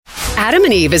Adam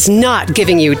and Eve is not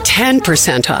giving you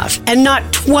 10% off and not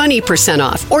 20%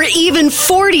 off or even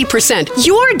 40%.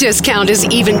 Your discount is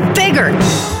even bigger.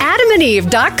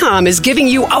 AdamandEve.com is giving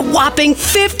you a whopping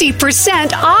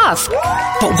 50% off.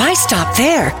 But why stop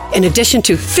there? In addition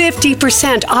to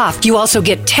 50% off, you also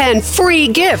get 10 free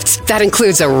gifts. That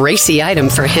includes a racy item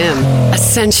for him, a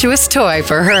sensuous toy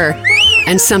for her,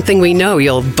 and something we know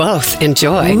you'll both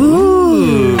enjoy.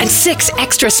 Ooh. And 6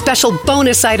 extra special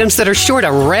bonus items that are sure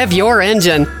to rev your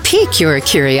engine, pique your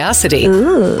curiosity,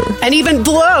 and even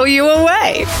blow you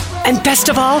away. And best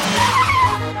of all,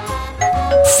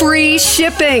 free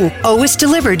shipping. Always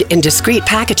delivered in discreet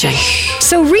packaging.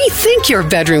 So rethink your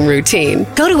bedroom routine.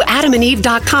 Go to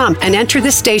adamandeve.com and enter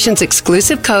the station's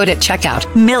exclusive code at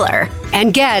checkout, Miller,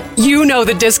 and get, you know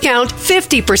the discount,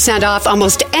 50% off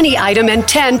almost any item and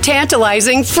 10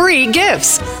 tantalizing free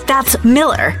gifts. That's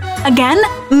Miller. Again,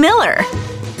 Miller.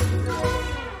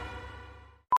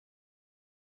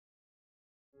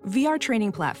 VR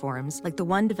training platforms, like the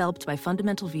one developed by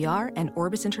Fundamental VR and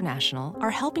Orbis International,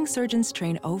 are helping surgeons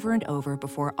train over and over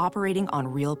before operating on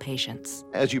real patients.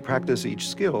 As you practice each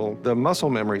skill, the muscle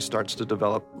memory starts to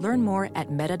develop. Learn more at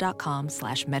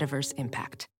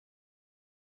meta.com/metaverseimpact.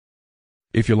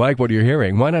 If you like what you're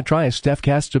hearing, why not try a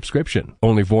StephCast subscription?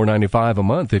 Only $4.95 a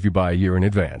month if you buy a year in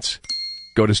advance.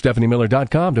 Go to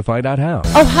StephanieMiller.com to find out how.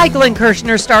 Oh, hi, Glenn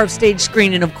Kirschner, star of Stage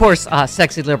Screen, and of course,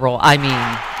 Sexy Liberal. I mean,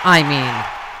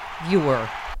 you were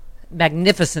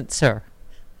magnificent, sir.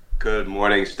 Good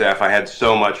morning, Steph. I had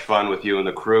so much fun with you and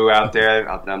the crew out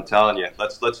there. I'm telling you,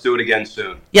 let's do it again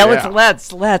soon. Yeah,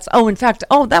 let's. Oh, in fact,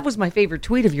 that was my favorite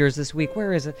tweet of yours this week.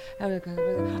 Where is it?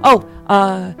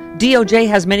 DOJ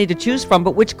has many to choose from,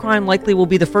 but which crime likely will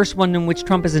be the first one in which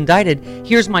Trump is indicted?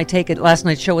 Here's my take at last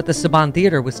night's show at the Saban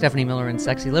Theater with Stephanie Miller and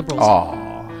Sexy Liberals. Oh.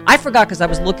 I forgot because I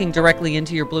was looking directly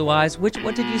into your blue eyes. What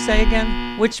did you say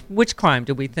again? Which crime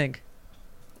do we think?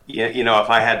 Yeah, if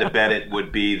I had to bet, it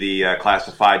would be the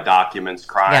classified documents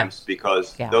crimes,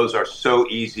 because those are so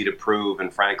easy to prove,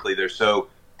 and frankly, they're so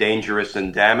dangerous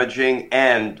and damaging,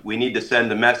 and we need to send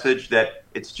a message that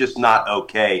it's just not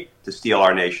okay to steal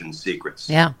our nation's secrets.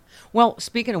 Yeah. Well,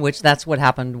 speaking of which, that's what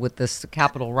happened with this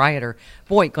Capitol rioter.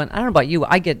 Boy, Glenn, I don't know about you.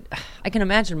 I can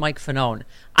imagine Mike Fanone.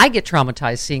 I get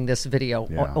traumatized seeing this video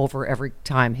over every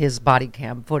time, his body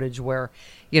cam footage where,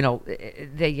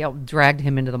 they dragged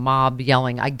him into the mob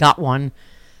yelling, "I got one."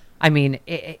 I mean,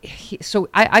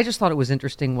 I just thought it was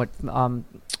interesting what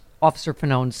Officer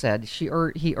Fanone said. He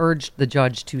urged the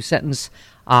judge to sentence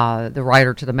the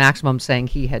rioter to the maximum, saying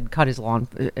he had cut his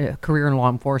career in law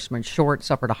enforcement short,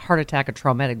 suffered a heart attack, a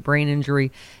traumatic brain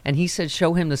injury, and he said,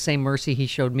 show him the same mercy he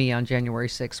showed me on January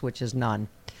 6th, which is none.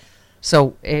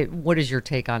 So what is your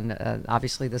take on,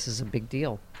 obviously this is a big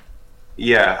deal.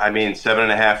 Yeah,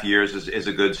 7.5 years is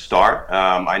a good start.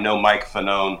 I know Mike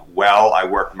Fanone well. I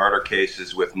worked murder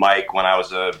cases with Mike when I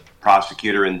was a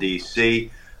prosecutor in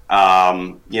D.C.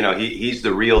 He's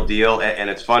the real deal, and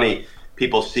it's funny.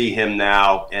 People see him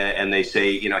now and they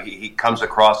say, he comes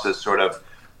across as sort of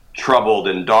troubled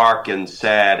and dark and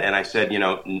sad. And I said,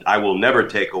 I will never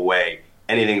take away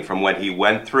anything from what he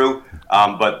went through.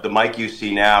 But the Mike you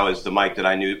see now is the Mike that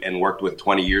I knew and worked with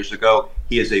 20 years ago.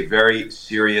 He is a very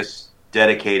serious,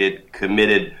 dedicated,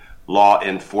 committed law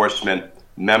enforcement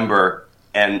member.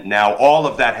 And now all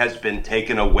of that has been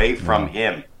taken away from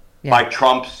him by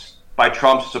Trump's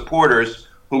supporters,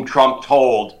 whom Trump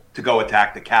told to go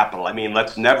attack the Capitol.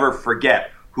 Let's never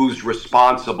forget who's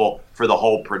responsible for the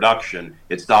whole production.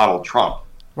 It's Donald Trump.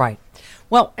 Right.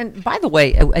 Well, and by the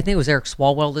way, I think it was Eric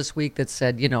Swalwell this week that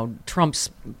said, Trump's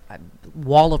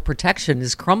wall of protection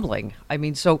is crumbling.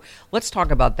 So let's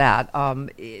talk about that.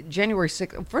 January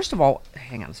 6th, first of all,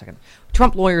 hang on a second.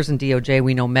 Trump lawyers and DOJ,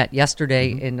 we know, met yesterday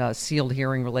in a sealed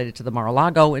hearing related to the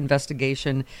Mar-a-Lago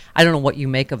investigation. I don't know what you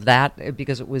make of that,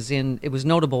 because it was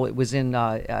notable. It was in,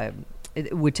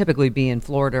 it would typically be in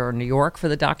Florida or New York for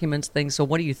the documents thing. So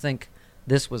what do you think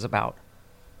this was about?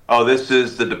 Oh, this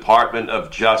is the Department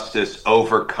of Justice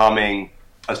overcoming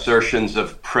assertions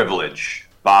of privilege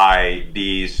by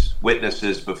these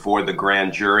witnesses before the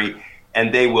grand jury,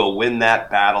 and they will win that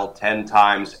battle 10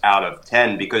 times out of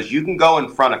 10, because you can go in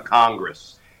front of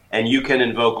Congress and you can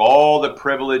invoke all the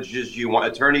privileges you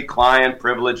want, attorney-client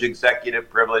privilege, executive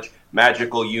privilege,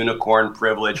 magical unicorn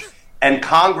privilege, and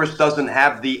Congress doesn't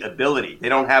have the ability, they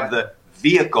don't have the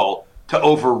vehicle to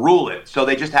overrule it, so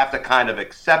they just have to kind of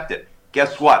accept it.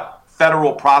 Guess what?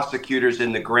 Federal prosecutors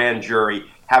in the grand jury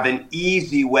have an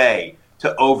easy way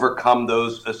to overcome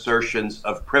those assertions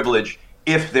of privilege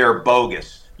if they're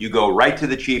bogus. You go right to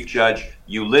the chief judge,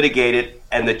 you litigate it,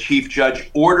 and the chief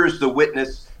judge orders the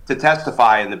witness to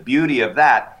testify. And the beauty of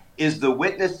that is the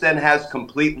witness then has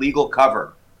complete legal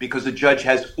cover because the judge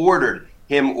has ordered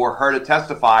him or her to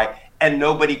testify, and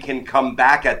nobody can come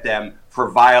back at them for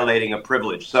violating a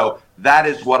privilege. So that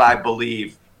is what I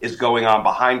believe is going on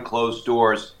behind closed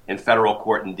doors in federal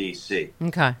court in D.C.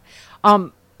 Okay.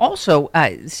 Also,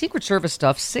 Secret Service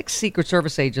stuff. 6 Secret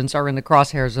Service agents are in the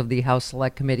crosshairs of the House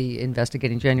Select Committee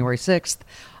investigating January 6th.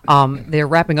 They're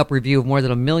wrapping up review of more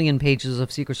than 1 million pages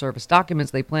of Secret Service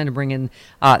documents. They plan to bring in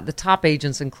the top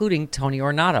agents, including Tony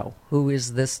Ornato, who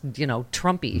is this,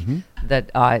 Trumpy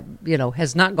that,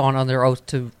 has not gone on their oath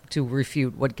to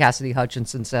refute what Cassidy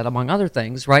Hutchinson said, among other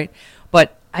things, right?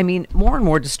 But, I mean, more and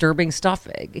more disturbing stuff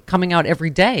coming out every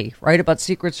day, right, about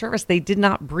Secret Service. They did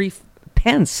not brief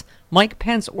Mike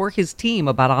Pence or his team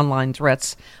about online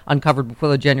threats uncovered before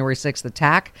the January 6th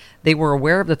attack. They were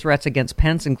aware of the threats against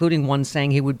Pence, including one saying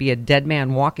he would be a dead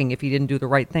man walking if he didn't do the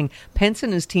right thing. Pence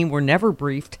and his team were never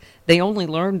briefed. They only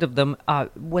learned of them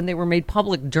when they were made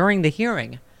public during the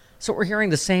hearing. So we're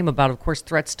hearing the same about, of course,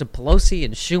 threats to Pelosi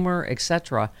and Schumer,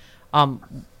 etc.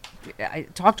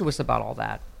 Talk to us about all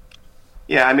that.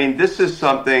 Yeah, I mean, this is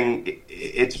something,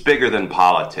 it's bigger than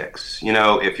politics.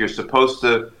 If you're supposed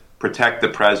to protect the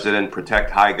president,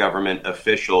 protect high government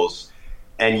officials,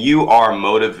 and you are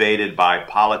motivated by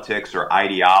politics or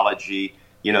ideology,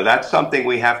 that's something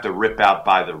we have to rip out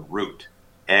by the root.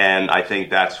 And I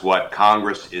think that's what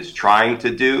Congress is trying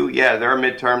to do. Yeah, there are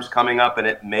midterms coming up, and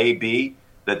it may be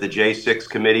that the J6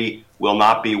 committee will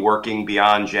not be working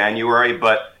beyond January,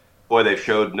 but boy, they've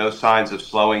showed no signs of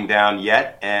slowing down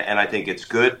yet. And I think it's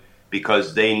good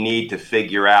because they need to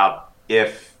figure out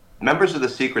if members of the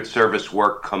Secret Service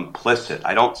were complicit.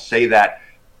 I don't say that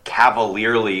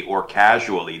cavalierly or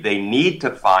casually. They need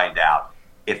to find out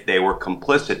if they were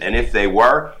complicit. And if they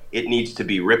were, it needs to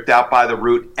be ripped out by the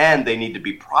root, and they need to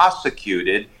be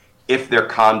prosecuted if their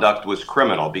conduct was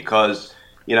criminal. Because,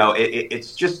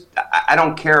 it's just, I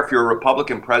don't care if you're a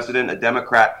Republican president, a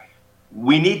Democrat.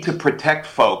 We need to protect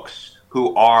folks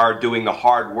who are doing the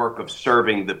hard work of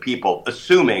serving the people,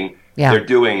 assuming they're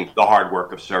doing the hard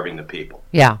work of serving the people.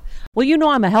 Yeah. Well,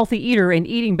 I'm a healthy eater, and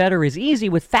eating better is easy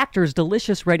with Factor's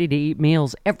delicious, ready-to-eat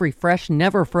meals. Every fresh,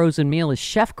 never frozen meal is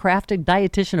chef-crafted,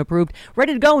 dietitian-approved,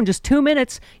 ready to go in just 2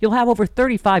 minutes. You'll have over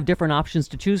 35 different options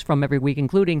to choose from every week,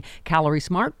 including Calorie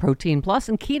Smart, Protein Plus,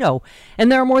 and Keto.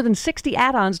 And there are more than 60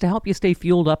 add-ons to help you stay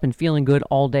fueled up and feeling good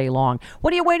all day long.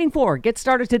 What are you waiting for? Get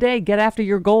started today. Get after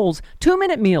your goals.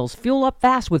 2-minute meals. Fuel up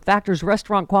fast with Factor's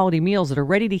restaurant-quality meals that are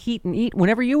ready to heat and eat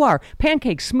whenever you are.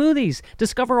 Pancakes, smoothies.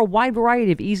 Discover a wide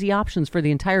variety of easy options for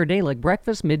the entire day, like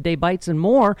breakfast, midday bites, and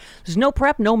more. There's no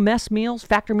prep, no mess meals.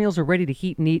 Factor meals are ready to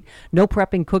heat and eat. No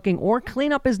prepping, cooking, or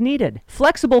cleanup is needed.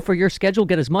 Flexible for your schedule.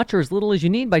 Get as much or as little as you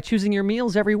need by choosing your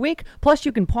meals every week. Plus,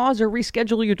 you can pause or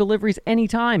reschedule your deliveries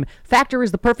anytime. Factor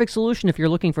is the perfect solution if you're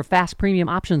looking for fast premium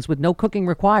options with no cooking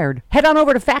required. Head on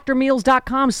over to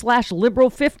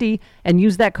factormeals.com/liberal50 and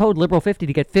use that code liberal50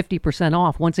 to get 50%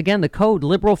 off. Once again, the code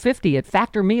liberal50 at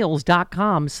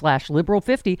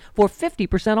factormeals.com/liberal50 for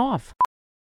 50% off.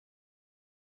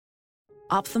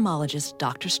 Ophthalmologist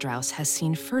Dr. Strauss has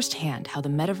seen firsthand how the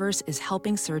metaverse is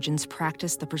helping surgeons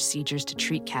practice the procedures to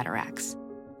treat cataracts.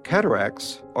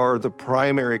 Cataracts are the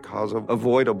primary cause of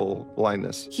avoidable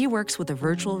blindness. He works with a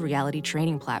virtual reality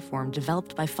training platform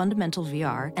developed by Fundamental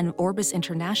VR and Orbis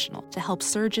International to help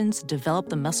surgeons develop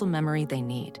the muscle memory they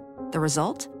need. The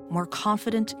result? More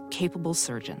confident, capable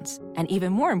surgeons. And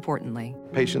even more importantly,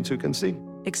 patients who can see.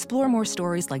 Explore more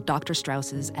stories like Dr.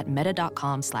 Strauss's at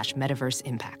meta.com/metaverse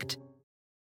impact.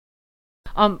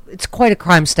 It's quite a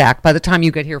crime stack by the time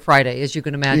you get here Friday, as you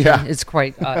can imagine. Yeah. It's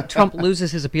quite. Trump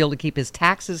loses his appeal to keep his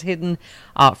taxes hidden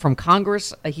from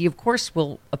Congress. He, of course,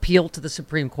 will appeal to the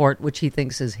Supreme Court, which he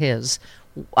thinks is his.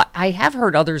 I have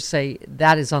heard others say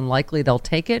that is unlikely. They'll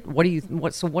take it. What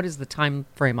is the time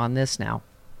frame on this now?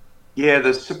 Yeah,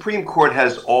 the Supreme Court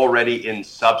has already, in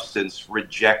substance,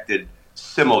 rejected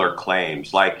similar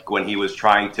claims, like when he was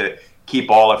trying to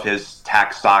keep all of his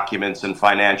tax documents and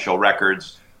financial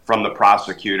records from the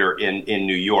prosecutor in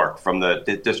New York, from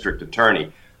the district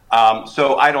attorney.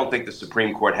 So I don't think the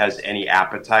Supreme Court has any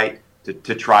appetite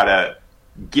to try to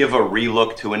give a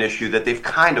relook to an issue that they've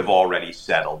kind of already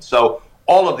settled. So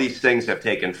all of these things have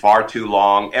taken far too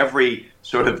long. Every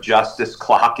sort of justice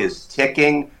clock is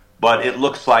ticking, but it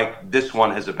looks like this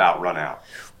one has about run out.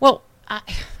 Well,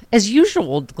 as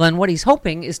usual, Glenn, what he's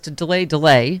hoping is to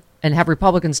delay, and have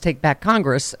Republicans take back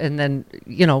Congress and then,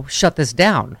 shut this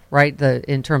down, right,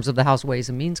 in terms of the House Ways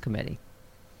and Means Committee.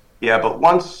 Yeah, but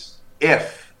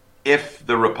if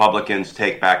the Republicans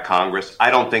take back Congress,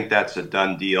 I don't think that's a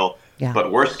done deal. Yeah.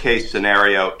 But worst case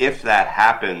scenario, if that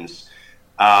happens,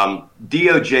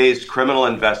 DOJ's criminal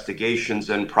investigations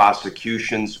and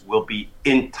prosecutions will be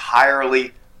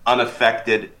entirely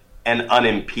unaffected and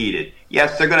unimpeded.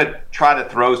 Yes, they're going to try to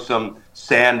throw some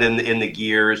sand in the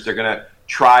gears. They're going to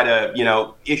try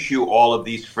to, issue all of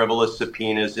these frivolous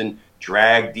subpoenas and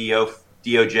drag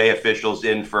DOJ officials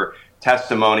in for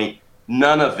testimony.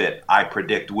 None of it, I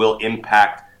predict, will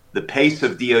impact the pace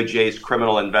of DOJ's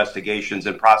criminal investigations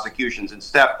and prosecutions. And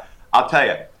Steph, I'll tell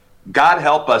you, God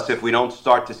help us if we don't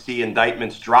start to see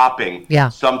indictments dropping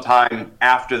sometime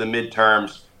after the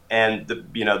midterms and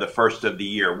the first of the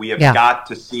year. We have got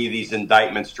to see these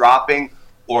indictments dropping,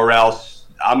 or else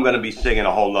I'm going to be singing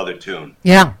a whole nother tune.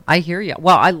 Yeah, I hear you.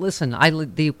 Well,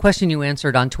 the question you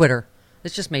answered on Twitter,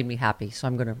 this just made me happy, so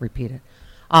I'm going to repeat it.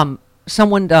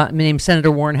 Someone named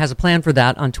Senator Warren has a plan for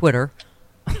that on Twitter.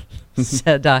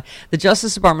 Said the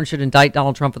Justice Department should indict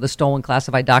Donald Trump for the stolen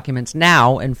classified documents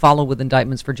now and follow with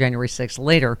indictments for January 6th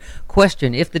later.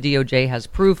 Question, if the DOJ has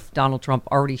proof Donald Trump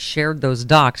already shared those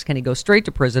docs, can he go straight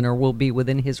to prison or will be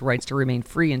within his rights to remain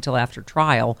free until after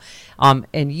trial?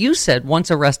 And you said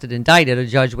once arrested, indicted, a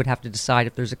judge would have to decide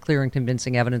if there's a clear and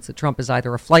convincing evidence that Trump is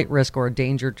either a flight risk or a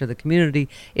danger to the community.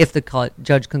 If the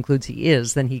judge concludes he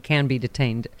is, then he can be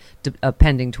detained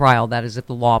pending trial. That is, if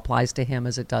the law applies to him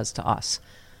as it does to us.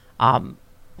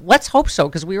 Let's hope so,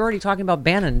 because we were already talking about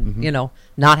Bannon,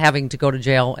 not having to go to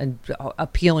jail and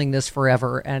appealing this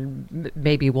forever, and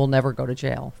maybe we'll never go to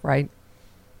jail, right?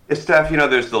 Steph,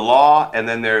 there's the law, and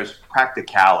then there's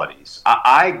practicalities.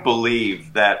 I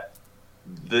believe that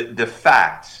the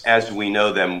facts, as we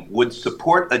know them, would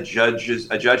support a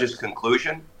judge's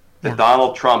conclusion that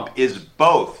Donald Trump is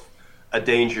both a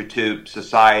danger to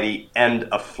society and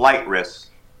a flight risk,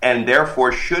 and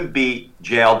therefore should be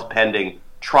jailed pending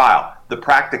trial. The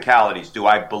practicalities. Do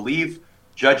I believe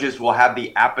judges will have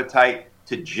the appetite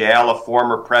to jail a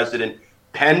former president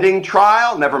pending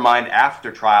trial? Never mind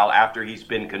after trial, after he's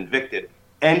been convicted.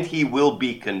 And he will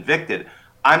be convicted.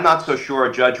 I'm not so sure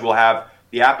a judge will have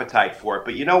the appetite for it.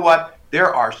 But you know what?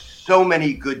 There are so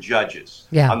many good judges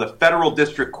on the federal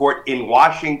district court in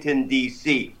Washington,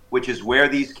 D.C., which is where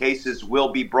these cases will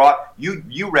be brought.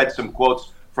 You read some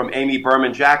quotes from Amy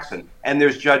Berman Jackson, and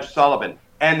there's Judge Sullivan,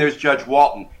 and there's Judge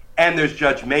Walton, and there's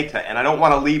Judge Mehta, and I don't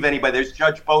want to leave anybody. There's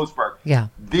Judge Boasberg. Yeah.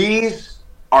 These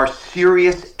are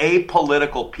serious,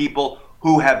 apolitical people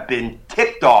who have been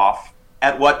ticked off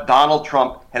at what Donald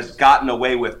Trump has gotten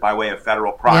away with by way of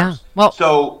federal crimes. Yeah. Well,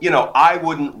 so, I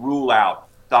wouldn't rule out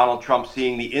Donald Trump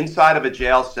seeing the inside of a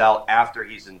jail cell after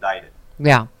he's indicted.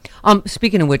 Yeah.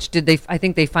 Speaking of which, I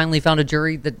think they finally found a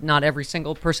jury that not every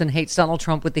single person hates Donald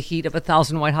Trump with the heat of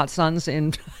 1,000 white hot suns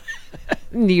in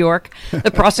New York.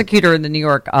 The prosecutor in the New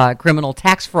York criminal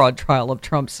tax fraud trial of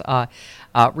Trump's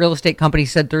real estate company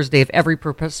said Thursday if every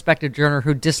prospective juror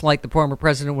who disliked the former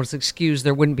president was excused,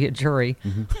 there wouldn't be a jury.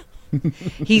 Mm-hmm.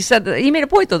 He said that he made a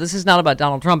point, though. This is not about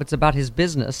Donald Trump. It's about his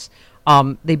business.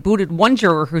 They booted one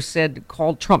juror who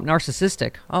called Trump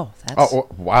narcissistic. Oh, that's... Oh,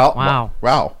 wow.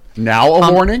 Wow. Now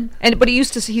a warning? But he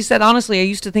said, honestly, I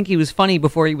used to think he was funny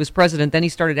before he was president. Then he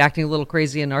started acting a little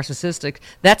crazy and narcissistic.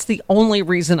 That's the only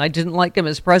reason I didn't like him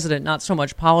as president, not so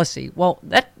much policy. Well,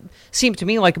 that seemed to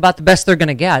me like about the best they're going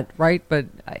to get, right? But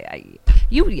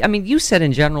you said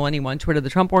in general, anyway, on Twitter, the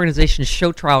Trump Organization's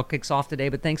show trial kicks off today,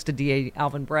 but thanks to DA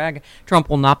Alvin Bragg, Trump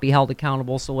will not be held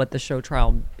accountable, so let the show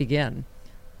trial begin.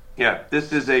 Yeah,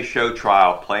 this is a show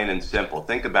trial, plain and simple.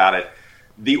 Think about it.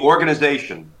 The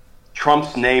organization,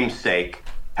 Trump's namesake,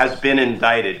 has been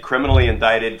criminally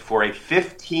indicted for a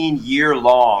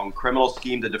 15-year-long criminal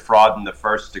scheme to defraud in the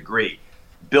first degree,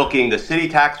 bilking the city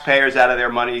taxpayers out of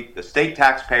their money, the state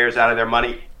taxpayers out of their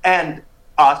money, and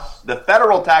us, the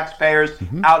federal taxpayers,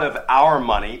 out of our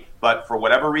money. But for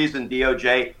whatever reason,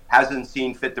 DOJ hasn't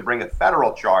seen fit to bring a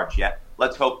federal charge yet.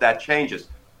 Let's hope that changes.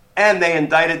 And they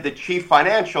indicted the chief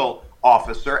financial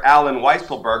officer, Alan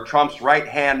Weisselberg, Trump's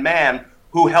right-hand man,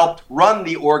 who helped run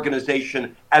the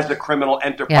organization as a criminal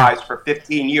enterprise for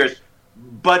 15 years.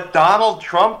 But Donald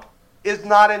Trump is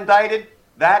not indicted.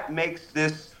 That makes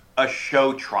this a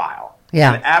show trial,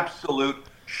 an absolute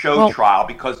show trial,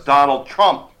 because Donald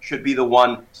Trump should be the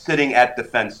one sitting at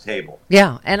defense table.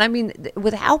 Yeah, and I mean,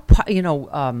 with how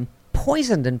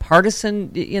poisoned and partisan,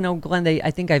 Glenn,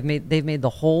 they've made the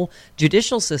whole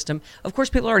judicial system. Of course,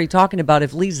 people are already talking about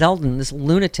if Lee Zeldin, this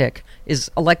lunatic,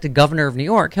 is elected governor of New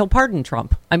York, he'll pardon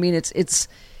Trump. I mean, it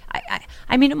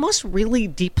must really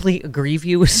deeply aggrieve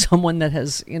you as someone that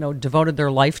has, devoted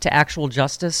their life to actual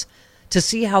justice, to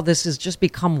see how this has just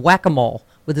become whack-a-mole.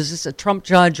 Is this a Trump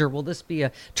judge, or will this be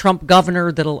a Trump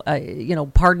governor that'll,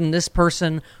 pardon this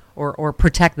person or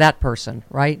protect that person,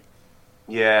 right?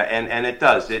 Yeah, and it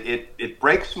does. It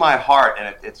breaks my heart,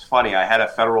 and it's funny. I had a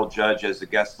federal judge as a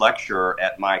guest lecturer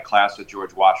at my class at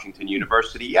George Washington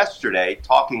University yesterday,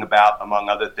 talking about, among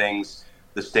other things,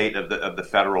 the state of the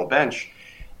federal bench.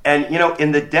 And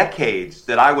in the decades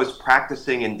that I was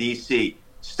practicing in D.C.,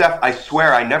 Steph, I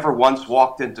swear I never once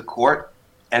walked into court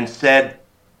and said,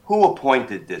 "Who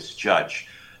appointed this judge?"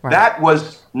 Right. That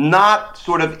was not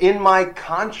sort of in my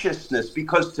consciousness,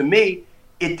 because to me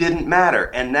it didn't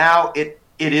matter. And now it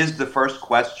is the first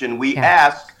question we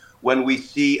ask when we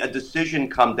see a decision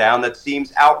come down that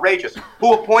seems outrageous.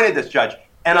 Who appointed this judge?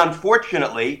 And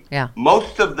unfortunately,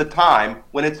 most of the time,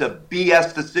 when it's a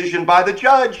BS decision by the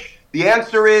judge, the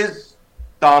answer is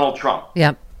Donald Trump.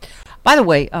 Yeah. By the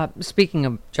way, speaking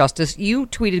of justice, you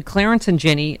tweeted Clarence and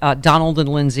Ginny, Donald and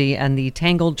Lindsay, and the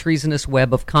tangled treasonous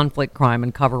web of conflict, crime,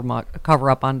 and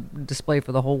cover-up on display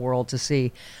for the whole world to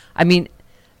see. I mean,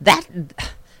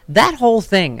 that whole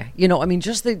thing,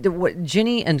 just what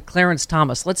Ginny and Clarence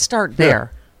Thomas, let's start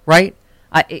there, right?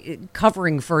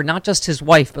 Covering for not just his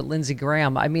wife, but Lindsey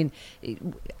Graham. I mean,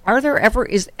 are there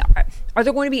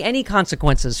going to be any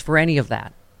consequences for any of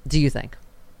that, do you think?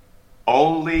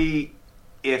 Only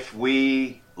if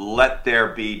we let there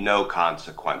be no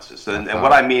consequences. And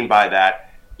what I mean by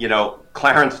that,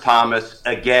 Clarence Thomas,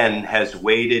 again, has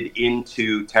waded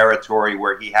into territory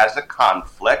where he has a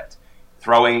conflict,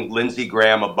 throwing Lindsey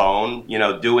Graham a bone,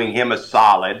 doing him a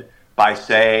solid by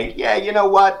saying, yeah, you know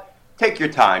what? Take your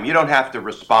time. You don't have to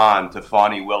respond to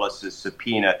Fani Willis's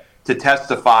subpoena to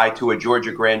testify to a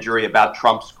Georgia grand jury about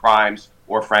Trump's crimes,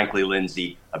 or frankly,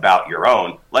 Lindsey, about your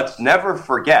own. Let's never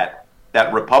forget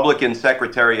that Republican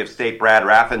Secretary of State Brad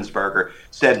Raffensperger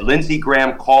said Lindsey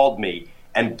Graham called me,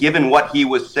 and given what he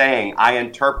was saying, I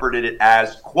interpreted it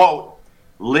as, quote,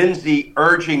 Lindsey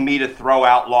urging me to throw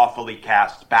out lawfully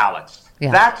cast ballots.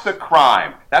 Yeah. That's a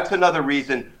crime. That's another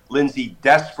reason Lindsey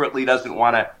desperately doesn't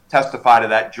want to testify to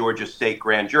that Georgia state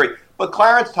grand jury. But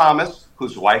Clarence Thomas,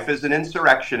 whose wife is an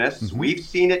insurrectionist, we've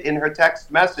seen it in her text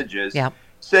messages,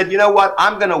 said, you know what,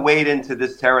 I'm going to wade into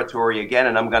this territory again,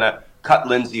 and I'm going to cut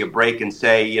Lindsey a break and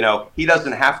say, he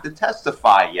doesn't have to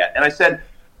testify yet. And I said,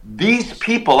 these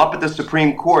people up at the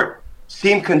Supreme Court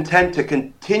seem content to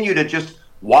continue to just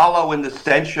wallow in the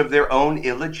stench of their own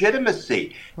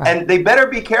illegitimacy. Right. And they better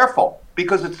be careful,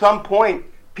 because at some point,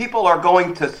 people are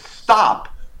going to stop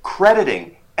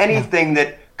crediting anything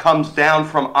that comes down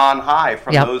from on high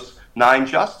from those 9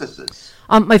 justices.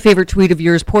 My favorite tweet of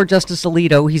yours, poor Justice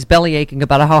Alito, he's belly aching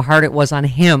about how hard it was on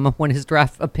him when his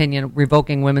draft opinion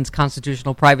revoking women's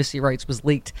constitutional privacy rights was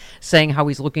leaked, saying how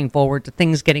he's looking forward to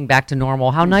things getting back to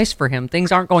normal. How nice for him.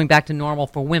 Things aren't going back to normal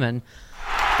for women.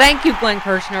 Thank you, Glenn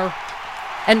Kirschner.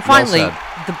 And finally,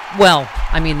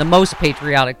 the most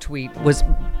patriotic tweet was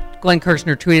Glenn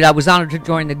Kirschner tweeted, I was honored to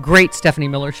join the great Stephanie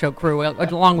Miller Show crew,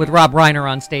 along with Rob Reiner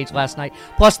on stage last night.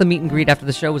 Plus, the meet and greet after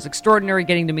the show was extraordinary,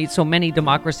 getting to meet so many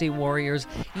democracy warriors.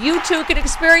 You too can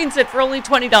experience it for only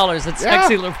 $20 at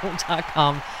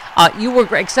sexyliberal.com. You were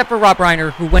great, except for Rob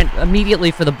Reiner, who went immediately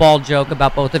for the bald joke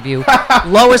about both of you.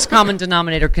 Lowest common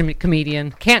denominator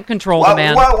comedian. Can't control the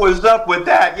man. What was up with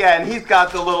that? Yeah, and he's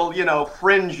got the little,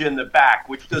 fringe in the back,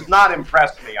 which does not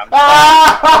impress me. I'm sorry.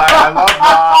 I love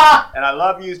Rob, and I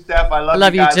love you, Steph. I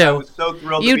love you guys. Too. I was so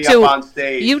thrilled to be up on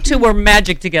stage. You two were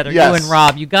magic together, you and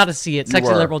Rob. You got to see it.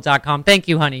 Sexyliberal.com. Thank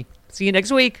you, honey. See you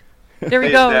next week. There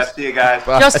he goes. Steph. See you guys.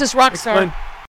 Bye. Justice Rockstar.